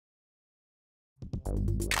Hello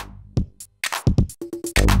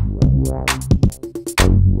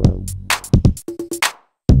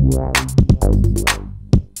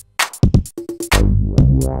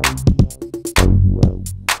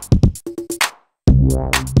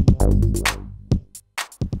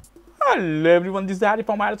everyone, this is Harry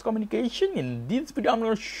from Iris Communication. In this video, I'm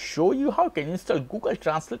going to show you how you can install Google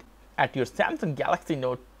Translate at your Samsung Galaxy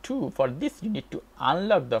Note 2. For this, you need to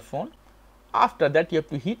unlock the phone. After that, you have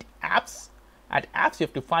to hit apps. At apps, you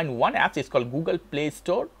have to find one app. It's called Google Play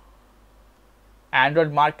Store,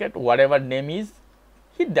 Android Market, whatever name is.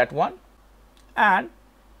 Hit that one, and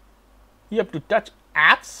you have to touch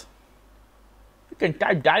apps. You can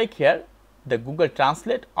type direct here the Google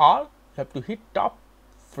Translate, or you have to hit top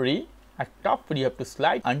free. At top free, you have to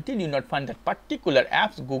slide until you not find that particular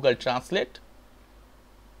app's Google Translate.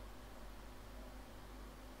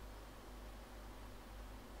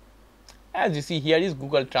 As you see, here is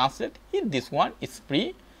Google Translate. Hit this one, it's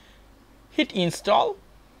free. Hit install.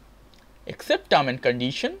 Accept term and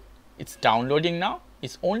condition. It's downloading now.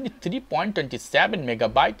 It's only 3.27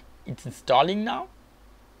 megabyte. It's installing now.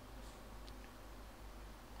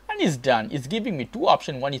 And it's done. It's giving me two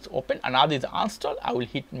options. One is open, another is uninstall. I will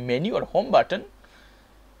hit menu or home button.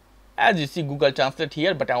 As you see, Google Translate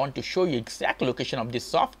here, but I want to show you exact location of this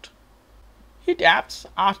soft. Hit apps.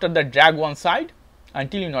 After that, drag one side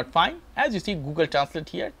until you not find. As you see, Google Translate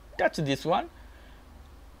here. Touch this one.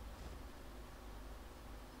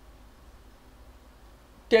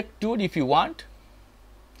 Take two if you want.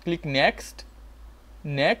 Click next,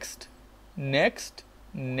 next, next,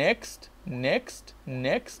 next, next,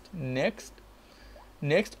 next, next,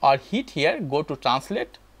 next, or hit here, go to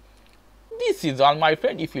translate. This is all, my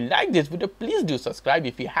friend. If you like this video, please do subscribe.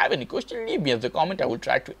 If you have any question, leave me as a comment. I will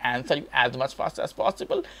try to answer you as much fast as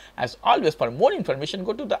possible. As always, for more information,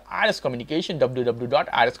 go to the Iris Communication,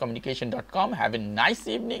 www.iriscommunication.com. Have a nice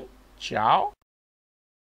evening. Ciao.